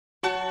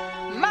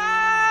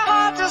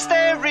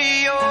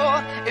stereo,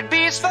 it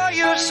beats for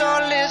you, so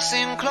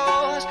listen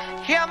close.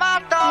 Hear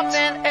my thoughts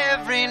in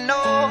every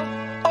note.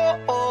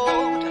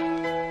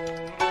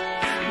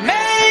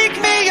 Make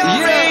me your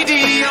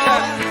radio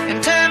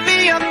and turn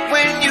me up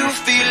when you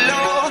feel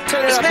low.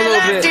 This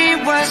melody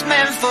was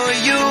meant for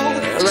you,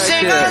 so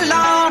sing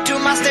along to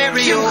my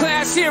stereo.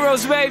 Class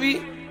heroes,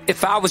 baby.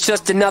 If I was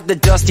just another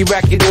dusty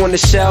record on the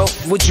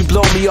shelf, would you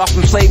blow me off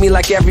and play me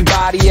like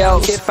everybody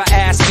else? If I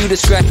asked you to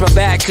scratch my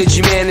back, could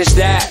you manage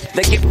that?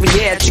 Like if we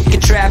had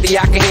chicken Travie,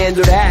 I can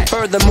handle that.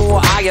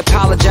 Furthermore, I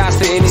apologize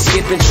for any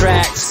skipping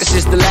tracks. This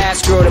is the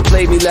last girl that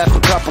played me, left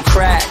a couple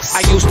cracks.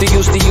 I used to,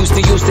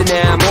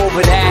 now I'm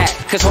over that.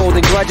 Cause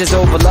holding grudges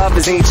over love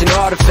is ancient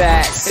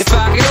artifacts. If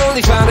I could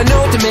only find a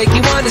note to make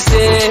you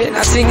understand,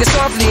 I sing it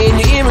softly in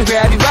your ear and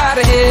grab you by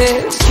the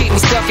hands. Keep me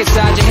stuck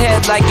inside your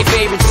head like your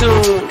favorite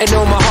tune, and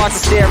know my heart's a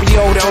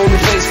stereo, the only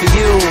place for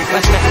you.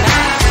 My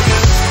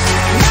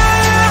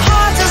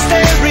heart's a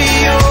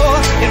stereo,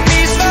 it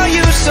beats for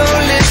you, so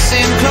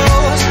listen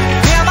close.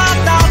 Hear my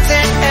thoughts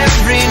in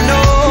every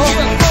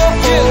note.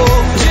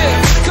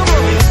 Come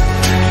on.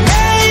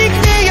 Make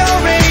me your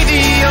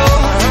radio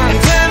and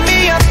turn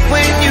me up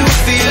when you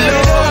feel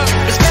low.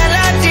 This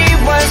melody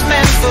was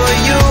meant for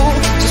you,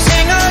 so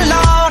sing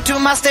along to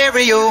my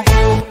stereo.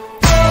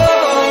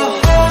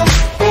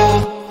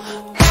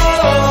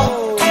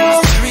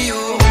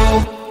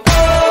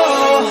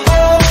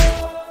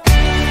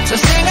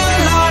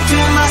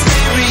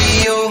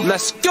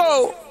 Let's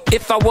go!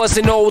 If I was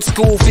an old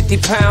school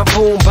 50-pound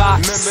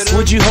boombox,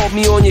 would you hold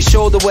me on your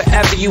shoulder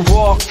wherever you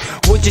walk?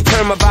 Would you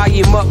turn my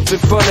volume up in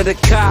front of the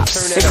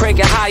cops and crank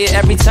it higher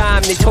every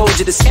time they told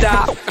you to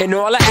stop? And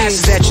all I ask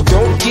is that you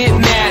don't get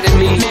mad at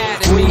me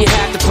when you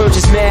have to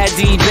purchase Mad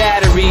D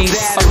batteries.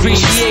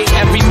 Appreciate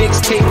every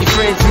mixtape your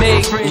friends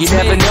make. You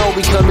never know,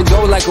 we come and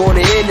go like on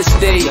the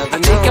interstate.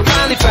 I think I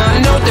finally found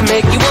a note to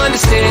make you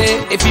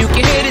understand. If you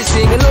can hit it,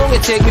 sing along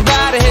and take me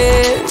by the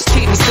hands.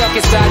 Keep me stuck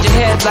inside your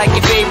head like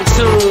your favorite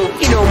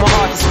tune. You know my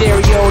heart's a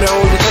stereo, the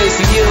only place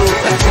for you.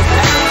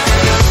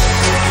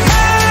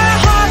 My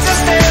heart's a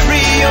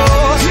stereo,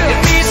 it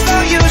beats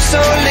for you, so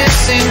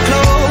listen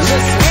close.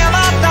 Hear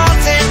my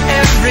thoughts in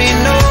every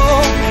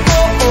note.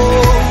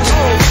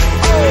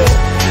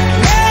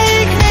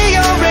 Make me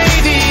your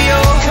radio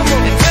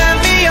and turn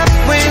me up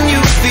when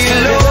you feel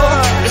low.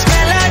 This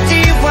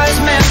melody was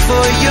meant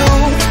for you,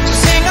 so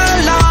sing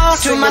along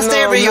to my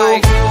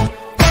stereo.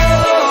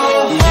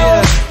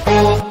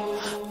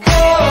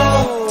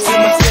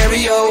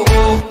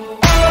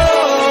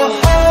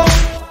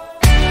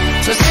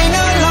 So sing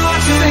along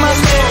to my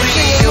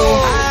stereo.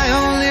 I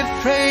only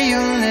pray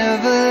you'll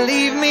never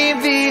leave me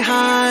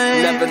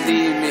behind. Never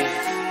leave me.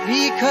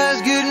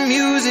 Because good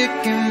music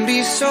can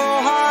be so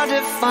hard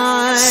to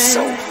find.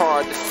 So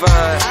hard to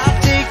find.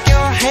 I'll take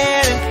your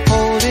hand and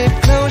hold it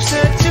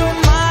closer to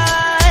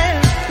mine.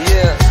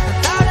 Yeah.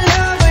 Thought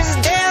love was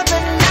there,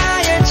 but now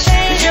you're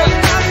changing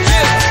my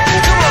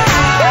mind. Come on.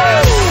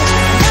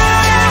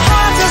 My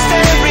heart's a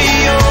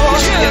stereo,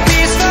 it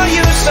beats for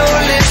you, so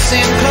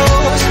listen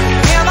close.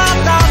 Hear my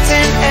thoughts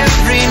in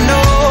every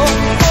note.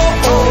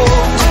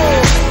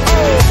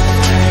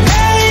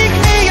 Make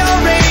me your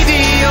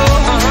radio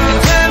and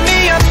turn me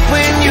up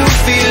when you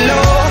feel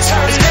low.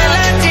 This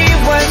melody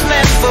was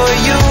meant for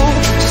you,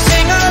 so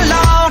sing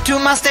along to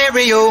my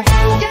stereo.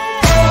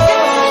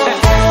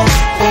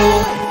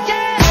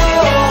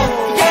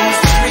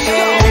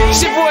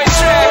 It's your boy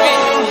Travie,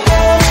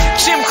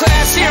 Gym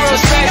Class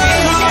Heroes, baby.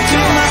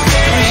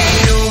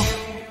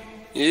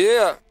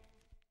 Yeah.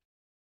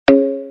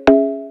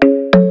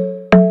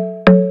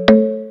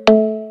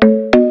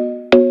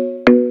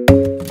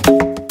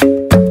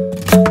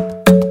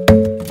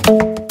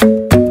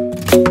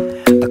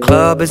 The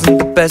club isn't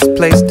the best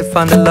place to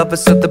find a lover,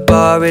 so the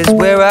bar is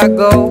where I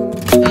go.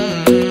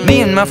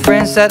 Me and my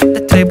friends sat at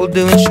the table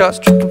doing shots,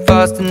 tripping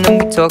fast, and then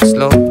we talk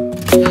slow.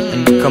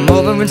 And you come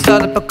over and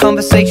start up a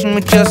conversation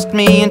with just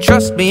me, and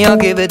trust me, I'll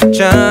give it a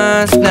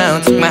chance. Now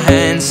take my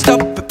hand,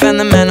 stop it, and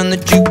the man on the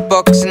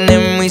jukebox, and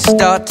then we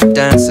start to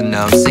dance. And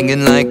now I'm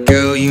singing like,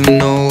 girl, you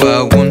know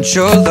I want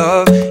your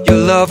love. Your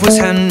love was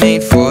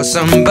handmade for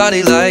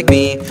somebody like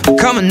me.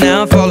 Come on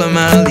now, follow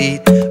my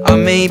lead. I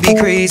may be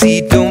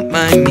crazy, don't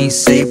mind me.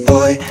 Say,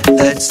 boy,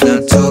 let's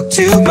not talk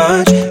too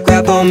much.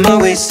 Grab on my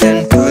waist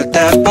and put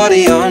that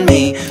body on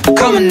me.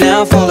 Come on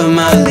now, follow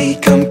my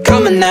lead.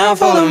 Come on now,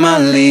 follow my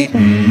lead.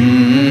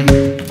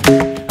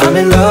 I'm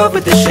in love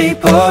with the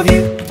shape of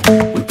you.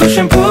 We push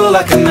and pull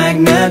like a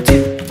magnet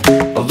do.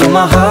 Although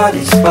my heart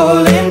is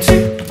falling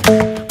too,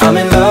 I'm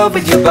in love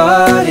with your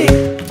body.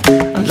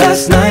 And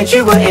last night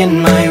you were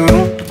in my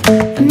room,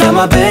 and now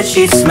my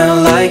bedsheets smell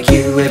like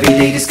you. Every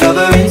day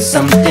discovering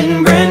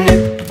something brand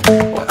new.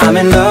 Well, I'm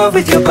in love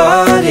with your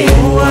body.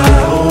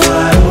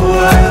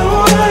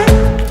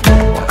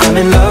 I'm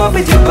in love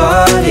with your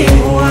body.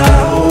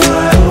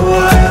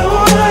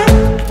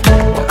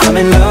 I'm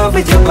in love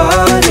with your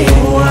body.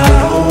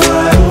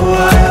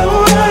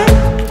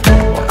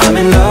 I'm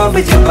in love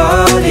with your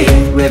body.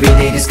 Every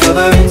day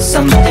discovering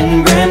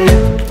something brand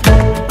new.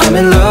 I'm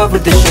in love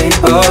love with the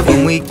shape of you.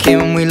 When we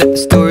came, we let the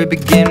story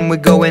begin. We're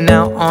going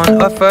out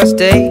on our first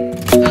date.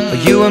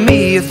 You and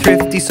me are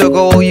thrifty, so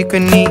go all you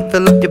can eat.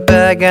 Fill up your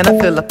bag and I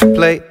fill up the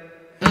plate.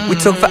 We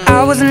talk for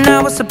hours and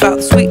hours about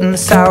the sweet and the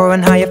sour,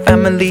 and how your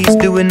family's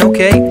doing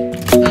okay.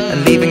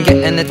 And leaving,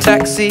 getting a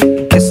taxi,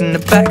 kissing the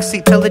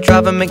backseat, tell the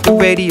driver make the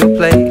radio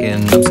play.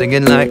 And I'm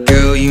singing like,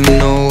 girl, you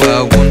know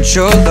I want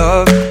your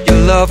love. Your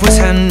love was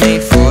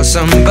handmade for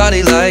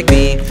somebody like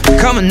me.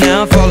 Come on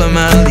now, follow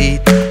my lead.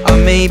 I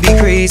may be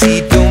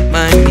crazy, don't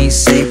mind me.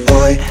 Say,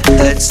 boy,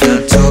 let's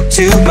not talk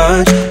too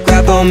much.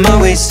 Grab on my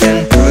waist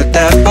and put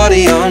that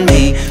body on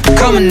me.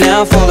 Come on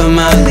now, follow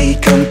my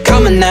lead.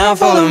 Come on now,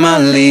 follow my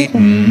lead.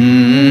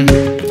 I'm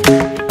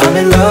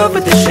in love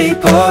with the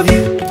shape of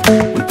you.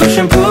 We push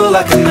and pull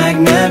like a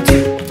magnet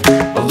do.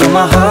 Although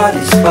my heart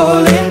is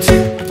falling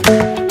too,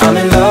 I'm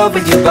in love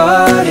with your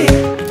body.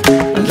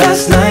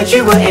 Last night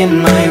you were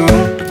in my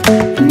room,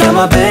 and now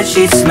my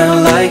bedsheets smell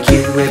like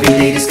you. Every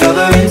day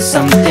discovering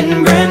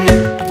something brand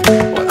new.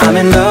 Well, I'm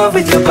in love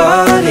with your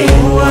body.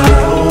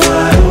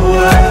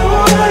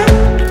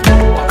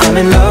 I'm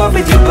in love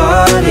with your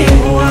body.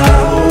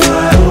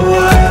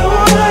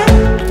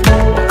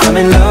 I'm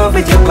in love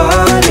with your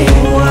body.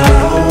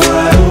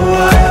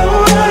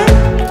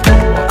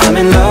 I'm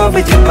in love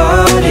with your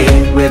body.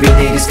 Every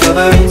day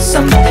discovering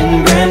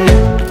something brand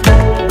new.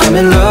 I'm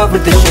in love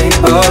with the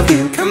shape of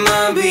you. Come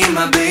on, be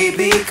my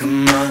baby,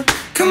 come on.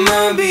 Come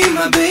on, be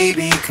my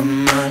baby,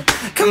 come on.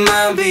 Come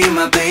on, be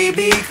my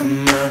baby,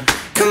 come on.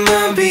 Come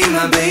on, be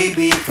my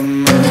baby,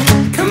 come on.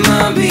 Come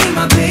on, be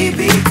my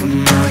baby,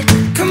 come on.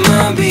 Come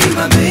on, be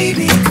my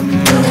baby,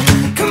 come on.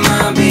 Come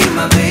on, be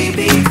my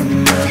baby,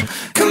 come on.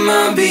 Come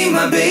on, be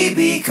my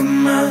baby,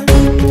 come on.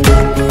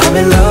 I'm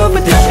in love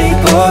with the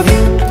shape of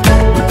you.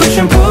 We push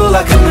and pull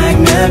like a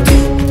magnet do.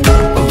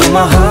 Although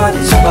my heart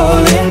is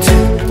falling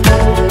too,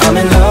 I'm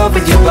in love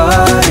with your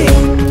body.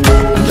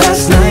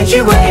 Last night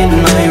you were in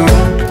my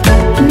room,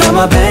 and now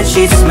my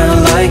bedsheets smell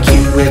like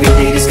you. Every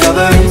day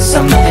discovering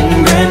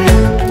something brand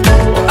new.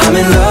 I'm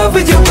in love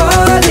with your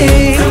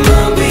body. Come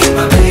on, be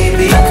my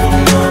baby,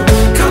 come on.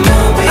 Come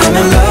on, be I'm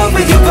in love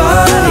with your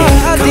body.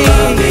 Come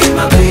on, be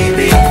my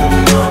baby,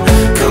 come on.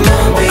 Come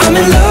on, be I'm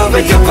in love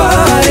with your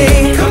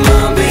body. Come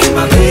on, be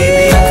my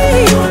baby,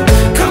 come on.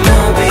 Come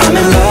on, be I'm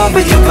in love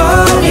with your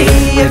body.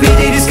 Every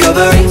day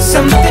discovering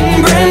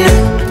something brand new.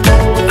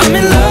 I'm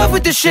in love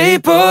with the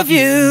shape of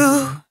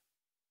you.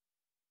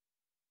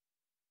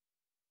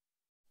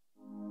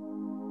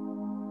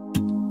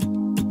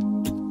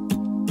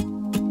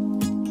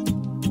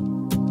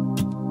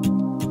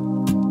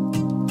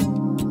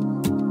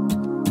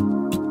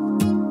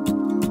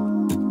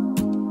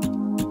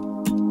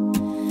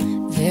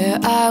 There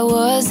I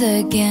was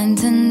again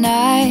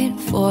tonight,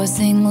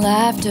 forcing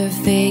laughter,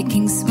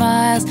 faking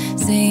smiles.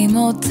 Same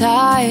old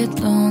tired,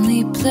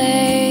 lonely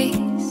place.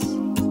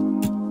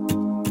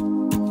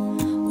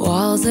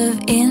 Walls of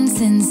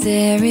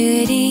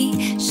insincerity,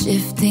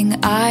 shifting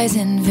eyes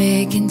and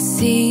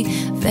vacancy.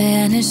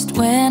 Vanished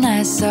when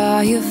I saw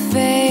your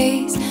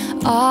face.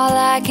 All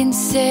I can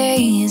say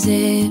is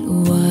it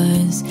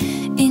was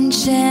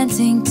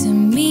enchanting to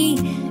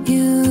meet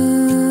you.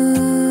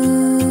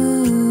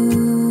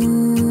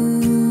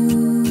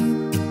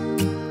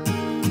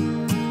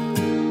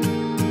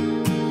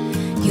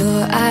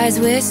 Your eyes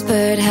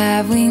whispered,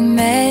 have we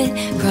met?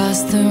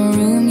 Across the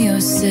room, your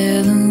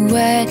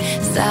silhouette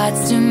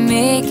starts to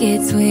make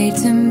its way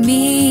to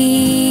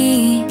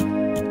me.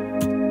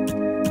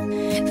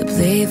 The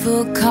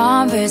playful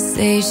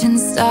conversation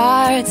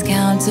starts,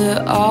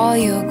 counter all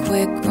your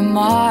quick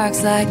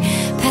remarks, like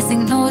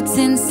passing notes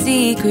in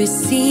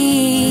secrecy.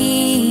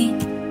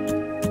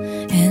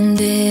 And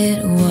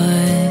it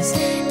was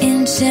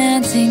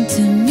enchanting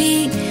to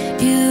meet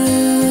you.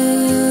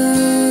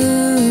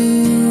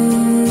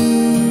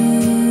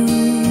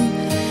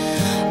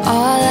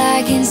 All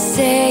I can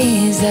say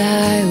is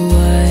I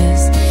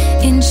was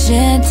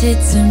enchanted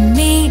to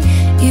meet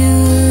you.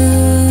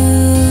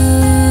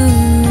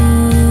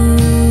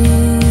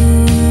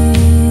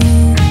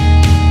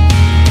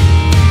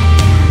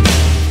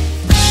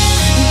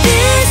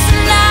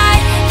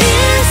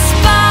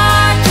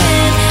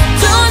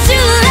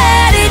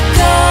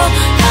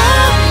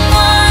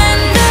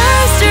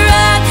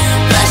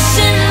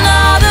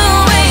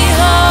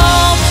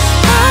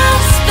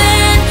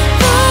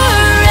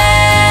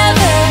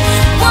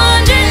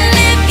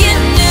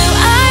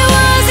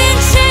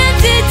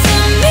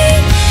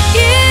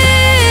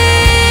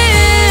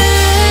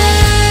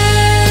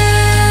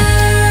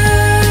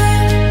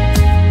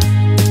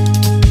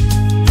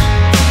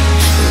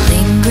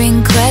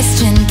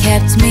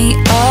 Kept me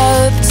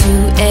up 2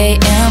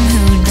 a.m.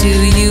 Who do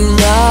you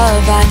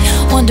love? I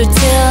wonder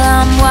till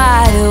I'm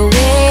wide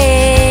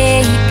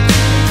awake.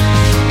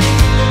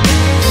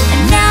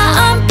 And now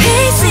I'm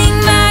pacing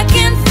back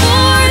and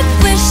forth,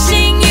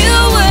 wishing you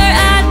were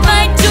at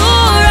my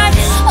door. I'd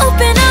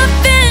open up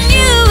and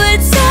you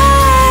would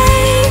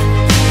say,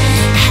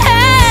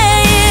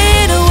 hey,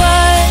 it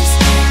was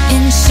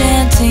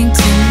enchanting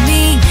to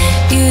meet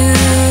you.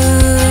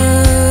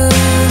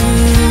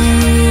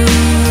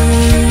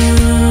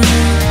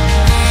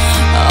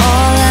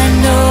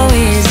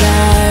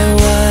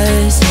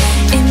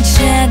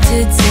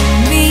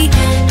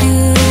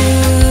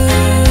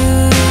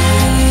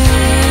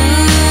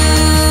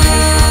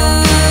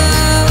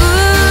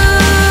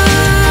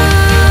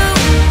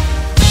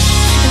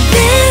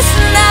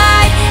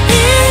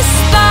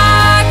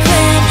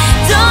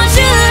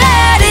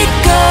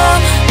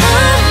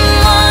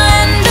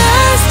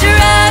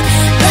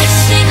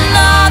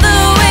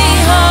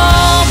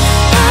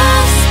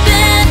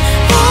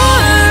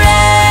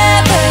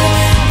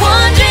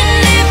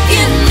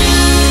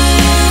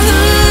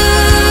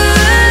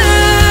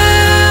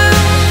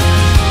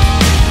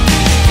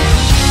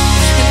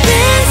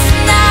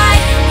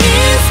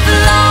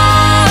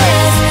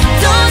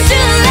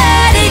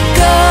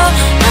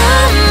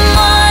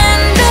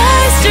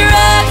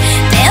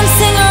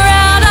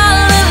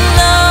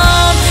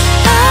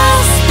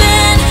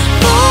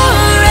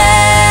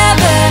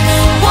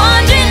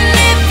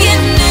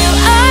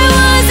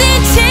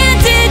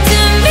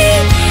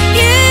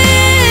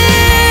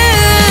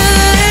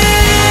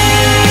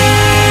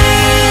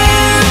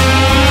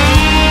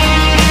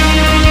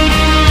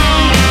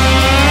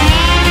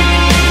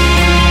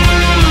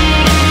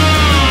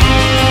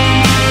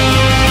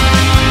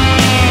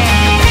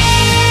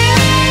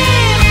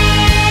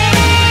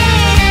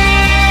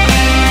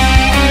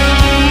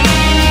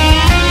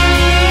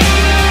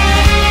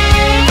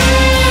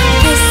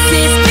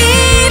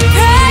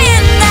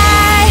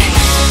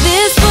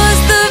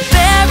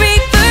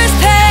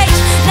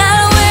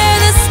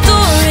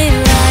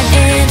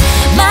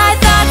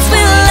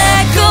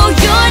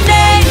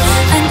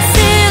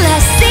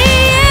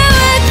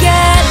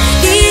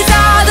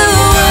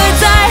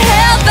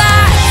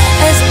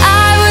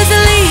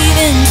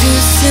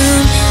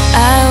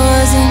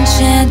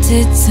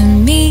 enchanted to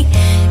meet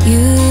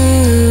you.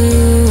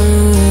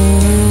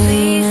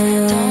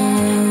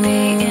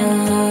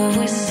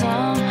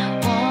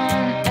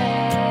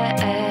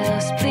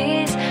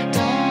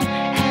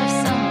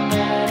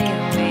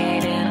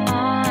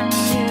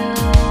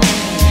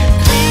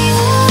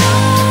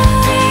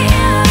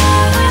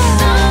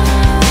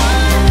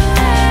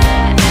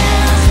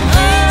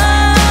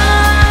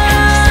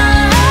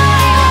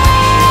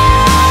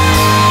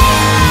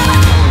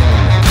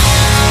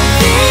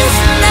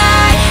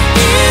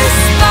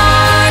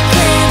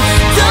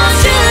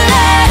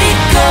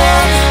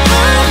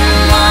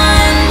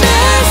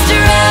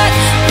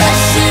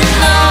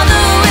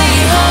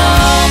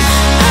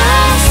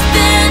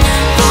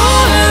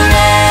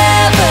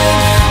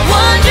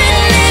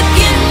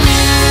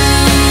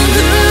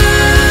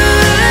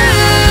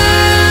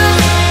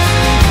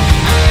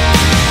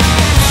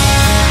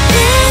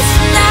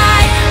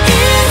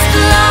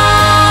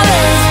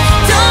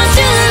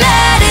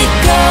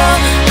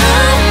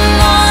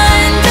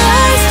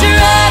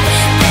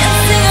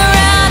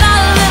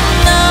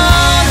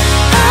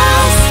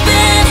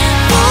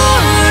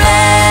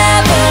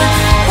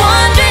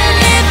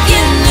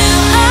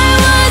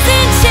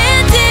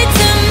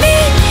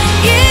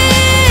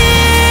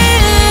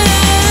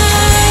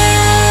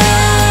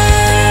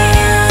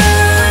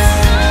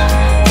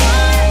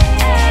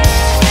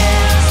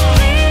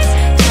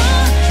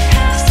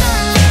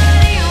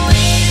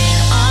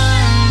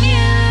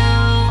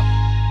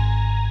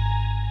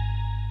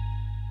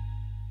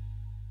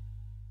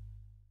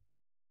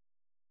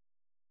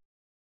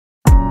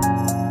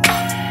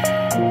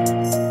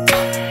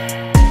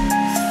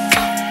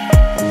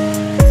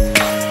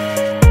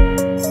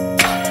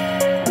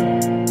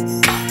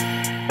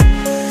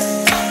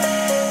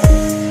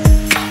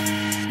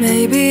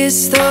 Maybe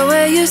it's the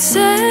way you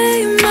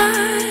say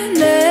my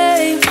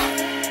name.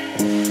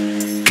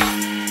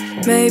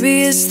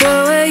 Maybe it's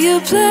the way you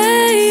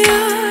play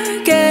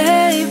your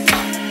game.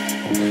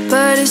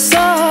 But it's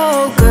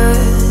so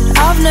good.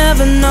 I've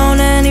never known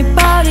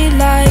anybody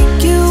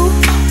like you.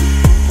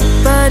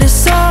 But it's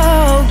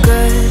so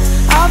good.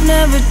 I've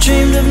never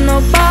dreamed of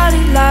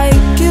nobody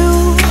like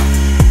you.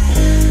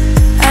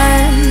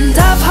 And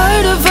I've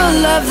heard of a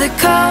love that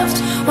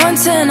comes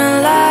once in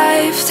a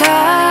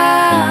lifetime.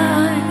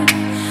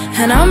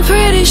 And I'm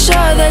pretty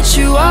sure that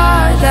you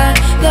are that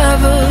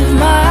love of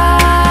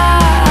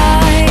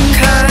mine.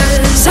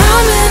 'Cause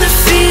I'm in a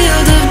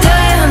field of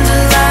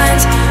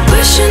dandelions,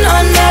 wishing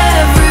on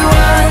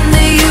everyone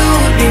that you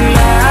would be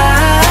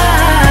mine,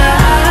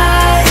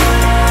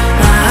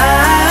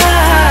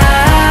 mine.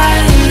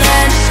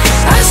 And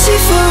I see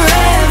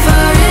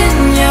forever in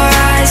your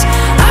eyes.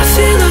 I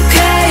feel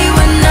okay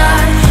when I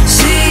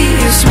see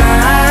you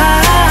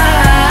smile,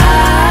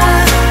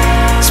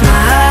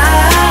 smile.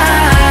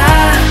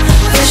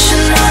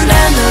 Wishing on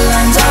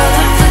dandelions all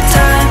of the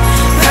time,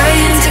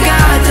 praying to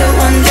God that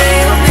one day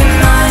you'll be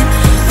mine.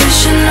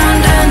 Wishing on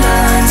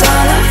dandelions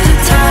all of the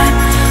time,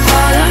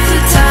 all of the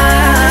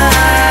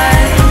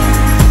time.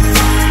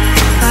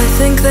 I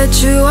think that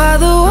you are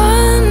the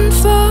one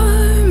for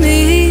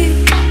me,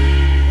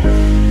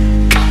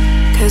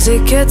 'cause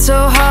it gets so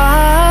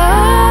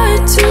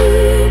hard to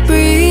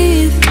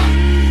breathe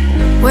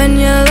when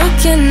you're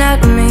looking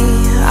at me.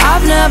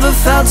 I've never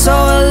felt so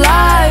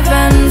alive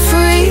and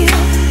free.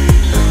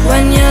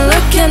 When you're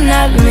looking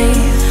at me,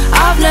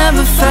 I've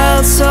never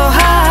felt so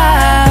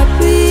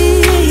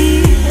happy.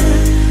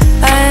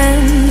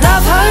 And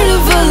I've heard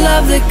of a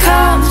love that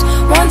comes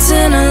once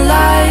in a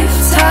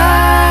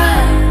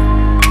lifetime.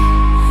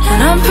 And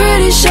I'm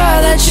pretty sure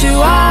that you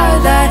are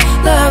that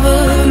love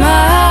of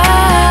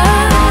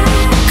mine.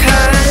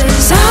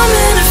 'Cause I'm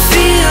in a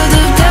field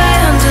of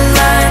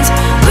dandelions,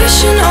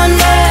 wishing on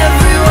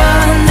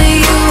everyone that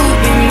you would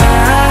be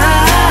mine,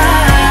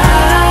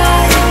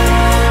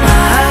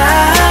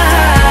 mine.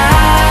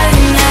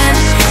 And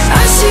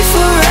I see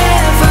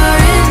forever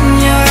in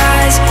your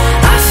eyes.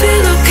 I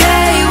feel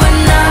okay when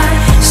I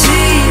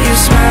see you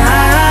smile,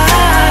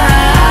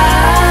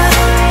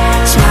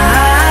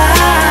 smile.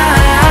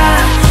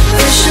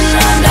 Wishing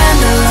on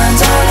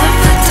dandelions all of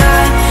the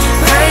time,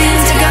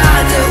 praying to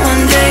God that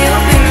one day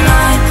you'll be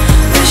mine.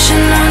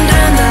 Wishing on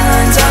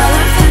dandelions all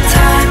of the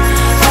time,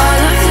 all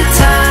of the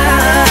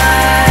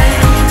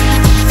time.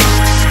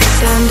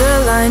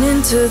 Dandelion,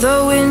 into the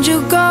wind you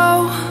go.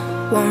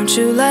 Won't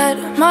you let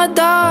my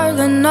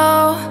darling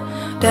know?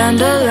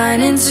 Dandelion,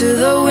 into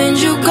the wind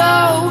you go.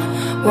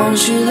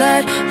 Won't you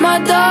let my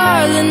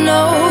darling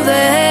know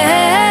that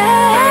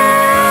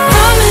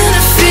I'm in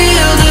a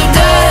field of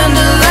dandelions?